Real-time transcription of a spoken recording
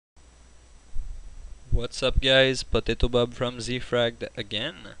What's up guys, Potatobob from ZfragD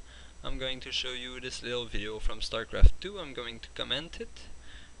again. I'm going to show you this little video from StarCraft 2. I'm going to comment it,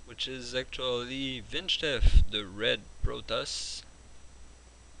 which is actually Vinchtef, the red Protoss,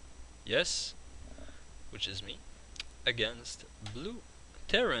 yes, which is me, against blue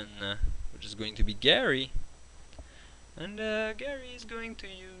Terran, which is going to be Gary. And Gary is going to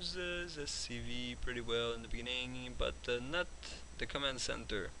use the CV pretty well in the beginning, but not the command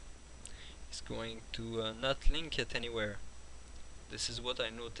center. He's going to not link it anywhere. This is what I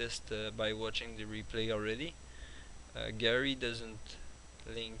noticed by watching the replay already. Gary doesn't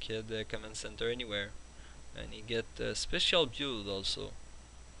link the command center anywhere, and he get a special build also.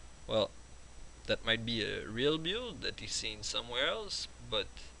 Well, that might be a real build that he's seen somewhere else, but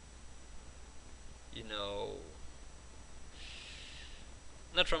you know,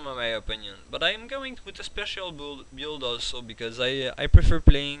 not from my opinion. But I'm going with a special build also, because I prefer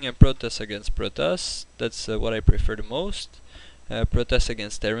playing Protoss against Protoss. That's what I prefer the most. Protoss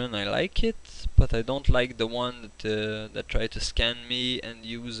against Terran, I like it, but I don't like the one that try to scan me and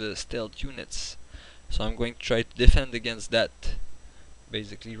use stealth units. So I'm going to try to defend against that.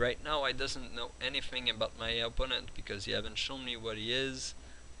 Basically, right now I doesn't know anything about my opponent because he haven't shown me what he is,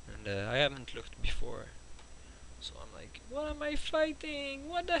 and I haven't looked before. So I'm like, what am I fighting?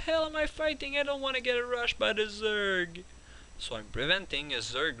 What the hell am I fighting? I don't want to get a rush by the Zerg. So I'm preventing a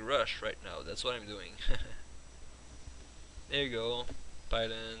Zerg rush right now. That's what I'm doing. There you go,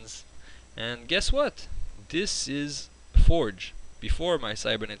 pylons. And guess what? This is Forge before my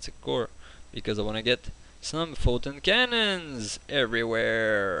cybernetic core, because I want to get some photon cannons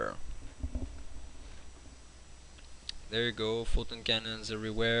everywhere. There you go, photon cannons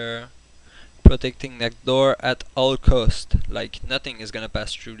everywhere. Protecting that door at all cost. Like nothing is gonna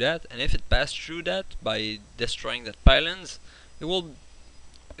pass through that, and if it passed through that by destroying that pylons, it will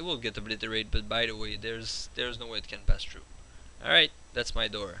get obliterated. But by the way, there's no way it can pass through. Alright, that's my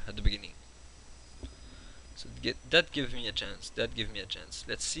door at the beginning. So that gives me a chance. That gives me a chance.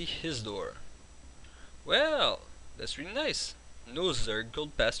 Let's see his door. Well, that's really nice. No Zerg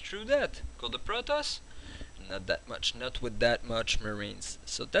could pass through that. Could the Protoss? Not that much, not with that much Marines.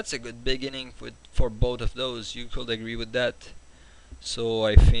 So that's a good beginning for both of those. You could agree with that. So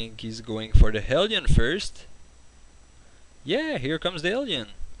I think he's going for the Hellion first. Yeah, here comes the Hellion.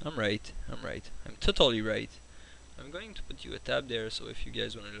 I'm right. I'm totally right. I'm going to put you a tab there, so if you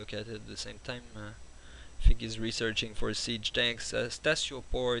guys want to look at it at the same time. I think he's researching for siege tanks. Stasio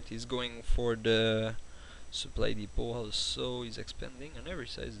port, he's going for the supply depot also. He's expanding on every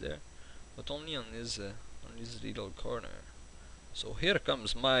side there, but only on his little corner. So here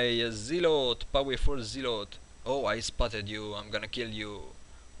comes my Zealot, powerful Zealot. Oh, I spotted you, I'm gonna kill you.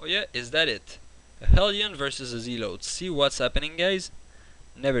 Oh yeah, is that it? A Hellion versus a Zealot. See what's happening, guys?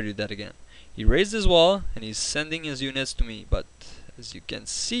 Never do that again. He raised his wall and he's sending his units to me, but as you can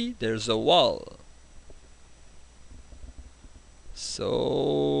see, there's a wall.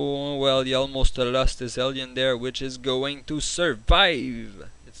 So, well, he almost lost his Hellion there, which is going to survive.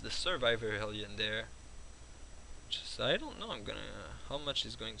 It's the survivor Hellion there. I don't know how much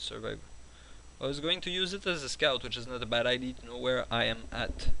he's going to survive. I was going to use it as a scout, which is not a bad idea to know where I am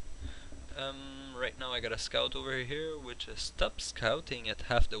at. Right now I got a scout over here, which stopped scouting at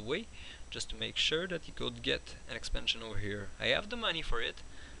half the way, just to make sure that he could get an expansion over here. I have the money for it.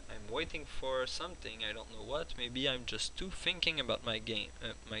 I'm waiting for something, I don't know what. Maybe I'm just too thinking about my game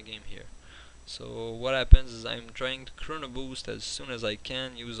here. So what happens is I'm trying to chrono boost as soon as I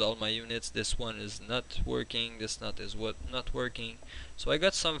can, use all my units. This one is not working, this not working. So I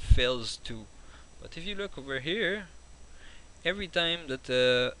got some fails too. But if you look over here, every time that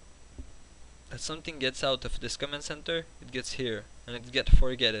that something gets out of this command center, it gets here and it gets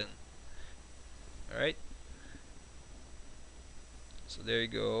forgotten. Alright. So there you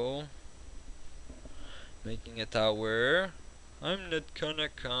go. Making a tower. I'm not gonna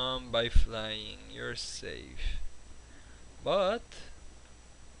come by flying, you're safe. But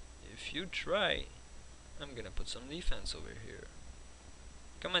if you try, I'm gonna put some defense over here.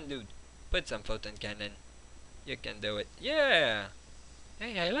 Come on dude, put some photon cannon. You can do it. Yeah!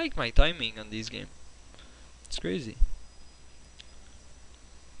 Hey, I like my timing on this game. It's crazy.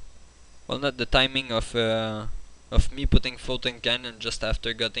 Well, not the timing of me putting photon cannon just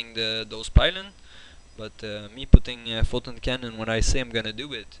after getting those pylon, but me putting photon cannon when I say I'm gonna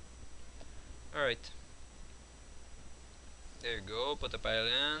do it. Alright. There you go, put a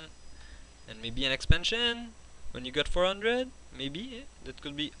pylon. And maybe an expansion when you got 400. Maybe, that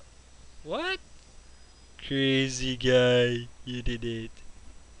could be... What? Crazy guy, you did it.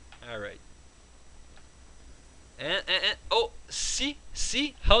 Alright. And oh, see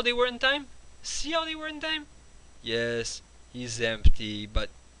how they were in time? See how they were in time? Yes, he's empty, but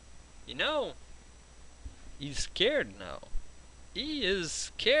you know, he's scared now. He is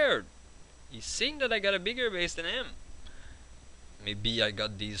scared. He's seeing that I got a bigger base than him. Maybe I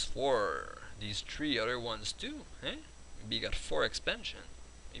got these three other ones too, eh? Maybe he got 4 expansion.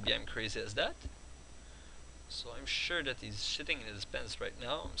 Maybe I'm crazy as that. So I'm sure that he's shitting in his pants right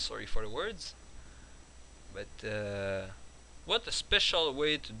now. I'm sorry for the words. But what a special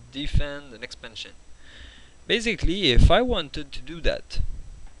way to defend an expansion. Basically, if I wanted to do that,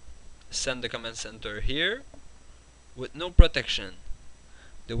 send the command center here with no protection.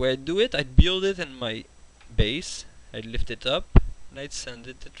 The way I'd do it, I'd build it in my base, I'd lift it up, and I'd send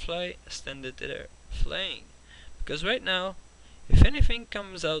it there, flying. Because right now, if anything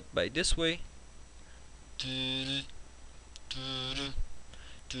comes out by this way,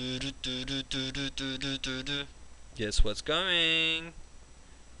 guess what's coming?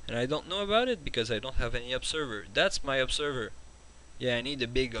 And I don't know about it because I don't have any observer. That's my observer. Yeah, I need a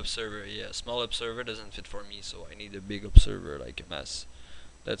big observer. Yeah, small observer doesn't fit for me, so I need a big observer like a mass.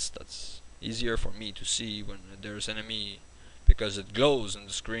 That's easier for me to see when there's enemy, because it glows on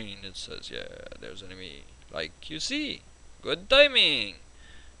the screen. It says, yeah, there's enemy. Like you see, good timing.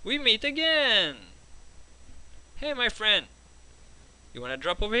 We meet again. Hey, my friend, you wanna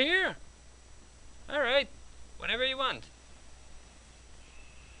drop over here? All right, whenever you want.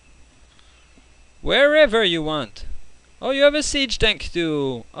 Wherever you want. Oh, you have a siege tank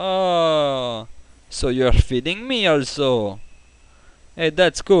too. Oh, so you're feeding me also. Hey,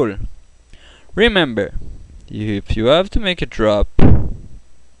 that's cool. Remember, if you have to make a drop,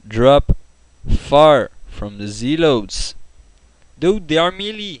 drop far from the Z-loads. Dude, they are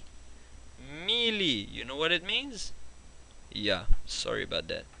melee. Melee. You know what it means? Yeah, sorry about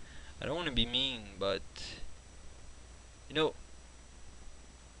that. I don't want to be mean, but you know,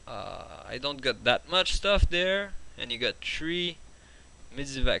 I don't got that much stuff there, and you got 3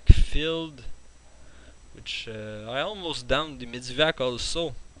 Midzivac filled, which I almost downed the Midzivac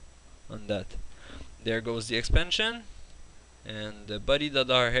also on that. There goes the expansion, and the buddy that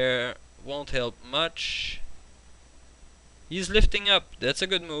are here won't help much. He's lifting up, that's a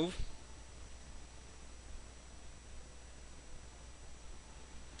good move.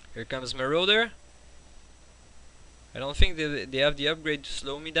 Here comes Marauder. I don't think they have the upgrade to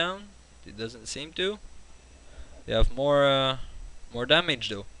slow me down. It doesn't seem to. They have more damage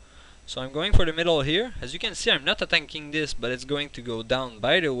though. So I'm going for the middle here. As you can see, I'm not attacking this, but it's going to go down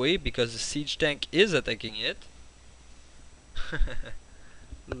by the way because the siege tank is attacking it.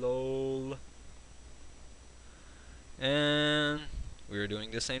 Lol. And we're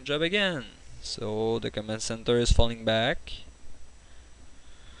doing the same job again. So the command center is falling back.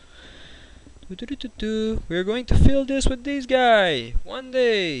 We're going to fill this with this guy one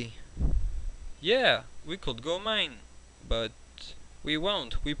day. Yeah, we could go mine, but we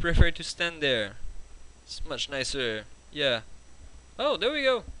won't. We prefer to stand there. It's much nicer. Yeah. Oh, there we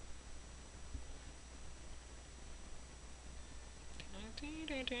go.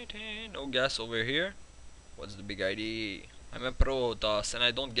 No gas over here. What's the big ID? I'm a Protoss and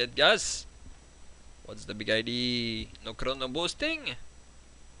I don't get gas. What's the big ID? No chrono boosting?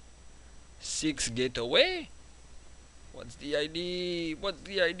 6 gateway? What's the ID? What's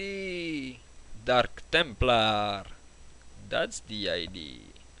the ID? Dark Templar. That's the ID.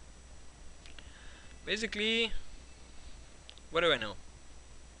 Basically, what do I know?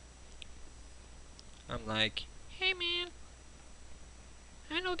 I'm like, hey man,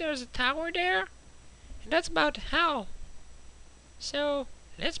 I know there's a tower there, and that's about hell. So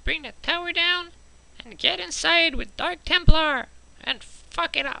let's bring that tower down and get inside with Dark Templar and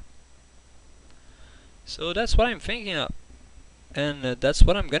fuck it up. So that's what I'm thinking of, and that's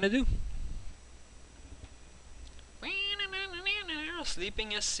what I'm gonna do. Sleeping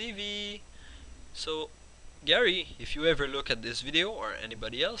SCV. So Gary, if you ever look at this video, or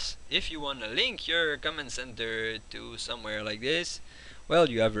anybody else, if you wanna link your command center to somewhere like this, well,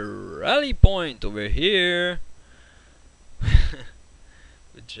 you have a rally point over here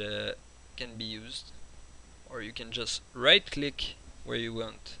which can be used, or you can just right click where you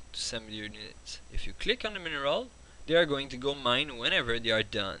want to send your units. If you click on the mineral, they are going to go mine whenever they are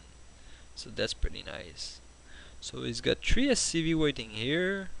done. So that's pretty nice. So he's got 3 SCV waiting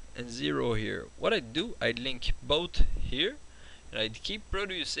here and 0 here. What I'd do, I'd link both here and I'd keep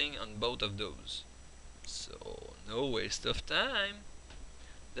producing on both of those. So no waste of time.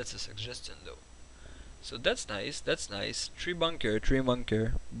 That's a suggestion though. So that's nice, that's nice. 3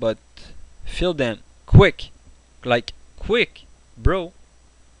 bunker, but fill them quick. Like quick, bro.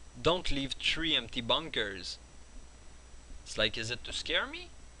 Don't leave 3 empty bunkers. It's like, is it to scare me?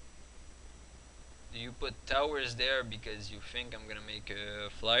 Do you put towers there because you think I'm gonna make a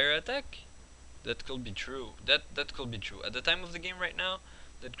flyer attack? That could be true. That could be true. At the time of the game right now,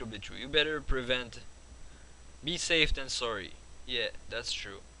 that could be true. You better prevent. Be safe than sorry. Yeah, that's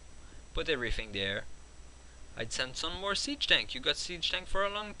true. Put everything there. I'd send some more siege tank. You got siege tank for a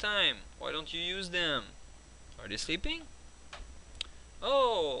long time. Why don't you use them? Are they sleeping?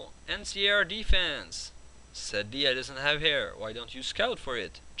 Oh, NCR defense. Sadly, I doesn't have hair. Why don't you scout for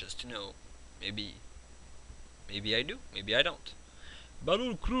it? Just to know. Maybe. Maybe I do. Maybe I don't.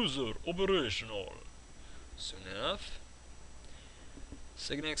 Battle cruiser operational. Soon enough.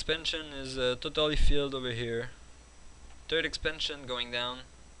 Second expansion is totally filled over here. Third expansion going down.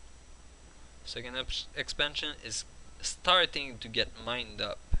 Second expansion is starting to get mined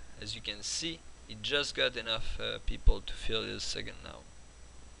up. As you can see, he just got enough people to fill his second now.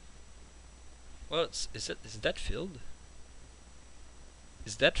 Well, is that filled?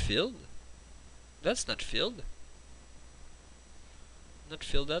 Is that filled? That's not filled. Not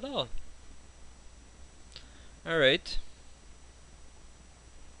filled at all. Alright.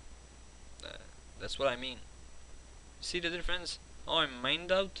 That's what I mean. See the difference? Oh, I'm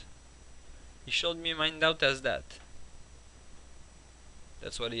mined out? He showed me mined out as that.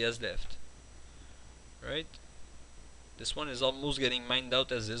 That's what he has left. Right? This one is almost getting mined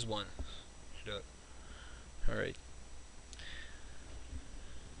out as this one. Look. Alright.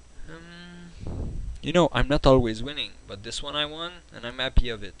 You know, I'm not always winning, but this one I won, and I'm happy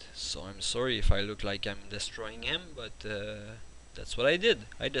of it. So I'm sorry if I look like I'm destroying him, but that's what I did.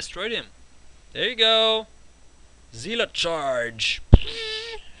 I destroyed him. There you go. Zealot charge.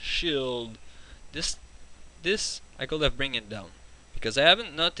 Shield. This I could have bring it down, because I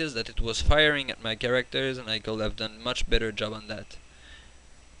haven't noticed that it was firing at my characters, and I could have done much better job on that.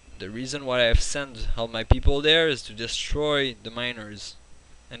 The reason why I've sent all my people there is to destroy the miners,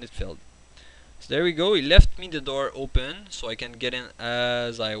 and it failed. So there we go. He left me the door open so I can get in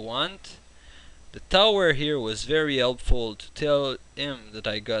as I want. The tower here was very helpful to tell him that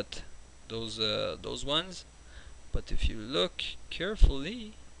I got those ones. But if you look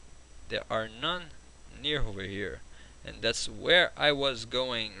carefully, there are none near over here, and that's where I was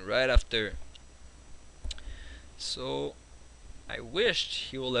going right after. So I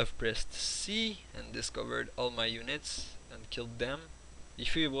wished he would have pressed C and discovered all my units and killed them.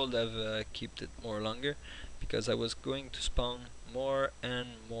 If he would have kept it more longer, because I was going to spawn more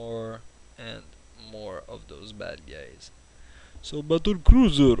and more and more of those bad guys. So battle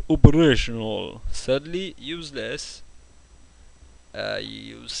cruiser operational. Sadly useless.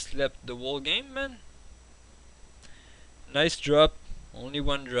 You slept the whole game, man. Nice drop. Only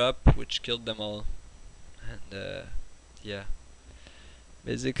one drop, which killed them all. And yeah.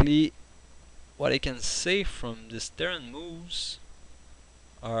 Basically, what I can say from this Terran moves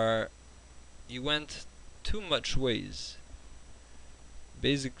are you went too much ways.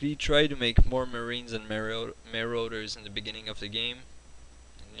 Basically, try to make more marines and marauders in the beginning of the game,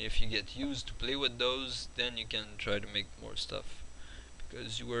 and if you get used to play with those, then you can try to make more stuff,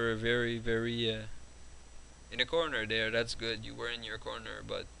 because you were very in a corner there. That's good, you were in your corner,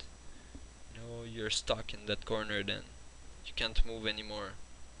 but you know, you're stuck in that corner. Then you can't move anymore,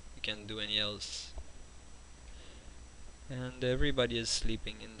 you can't do any else, and everybody is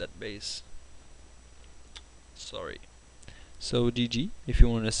sleeping in that base. Sorry. So GG. If you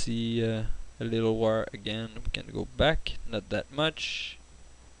want to see a little war again, we can go back. Not that much.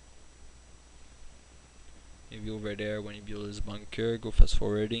 Maybe over there when he builds his bunker, go fast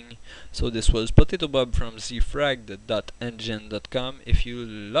forwarding. So this was Potatobob from ZfragD.engine.com. If you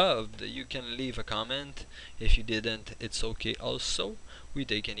loved, you can leave a comment. If you didn't, it's okay also. We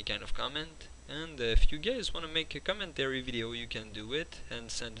take any kind of comment. And if you guys want to make a commentary video, you can do it and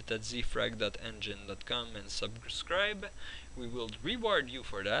send it at ZfragD.engine.com and subscribe. We will reward you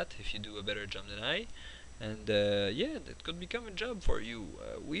for that if you do a better job than I. And yeah, that could become a job for you.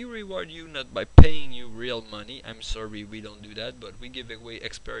 We reward you not by paying you real money. I'm sorry, we don't do that, but we give away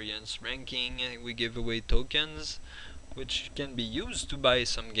experience, ranking, and we give away tokens, which can be used to buy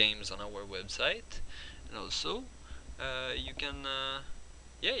some games on our website. And also, you can,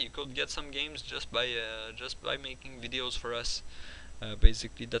 yeah, you could get some games just by making videos for us.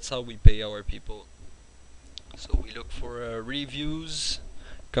 Basically, that's how we pay our people. So we look for reviews,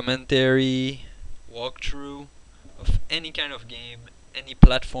 commentary, walkthrough of any kind of game, any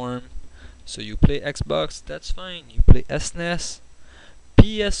platform. So you play Xbox, that's fine. You play SNES,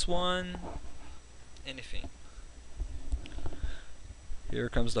 PS1, anything. Here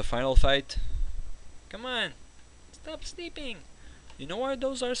comes the final fight. Come on, stop sleeping. You know why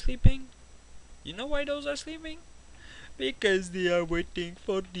those are sleeping? You know why those are sleeping? Because they are waiting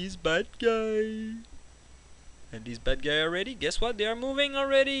for this bad guy. And this bad guy already, guess what? They are moving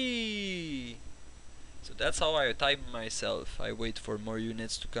already! So that's how I time myself. I wait for more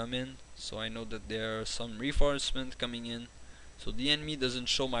units to come in, so I know that there are some reinforcement coming in. So the enemy doesn't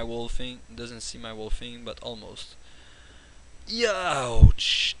show my wolfing, doesn't see my wolfing, but almost.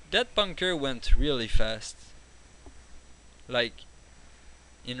 Ouch! That bunker went really fast. Like,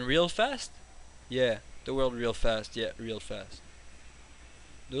 in real fast? Yeah, the world real fast, yeah, real fast.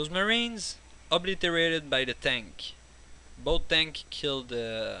 Those marines, obliterated by the tank. Both tank killed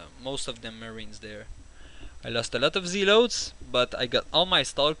most of them marines there. I lost a lot of Z-loads, but I got all my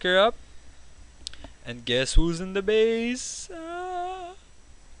stalker up. And guess who's in the base?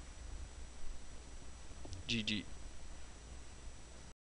 GG.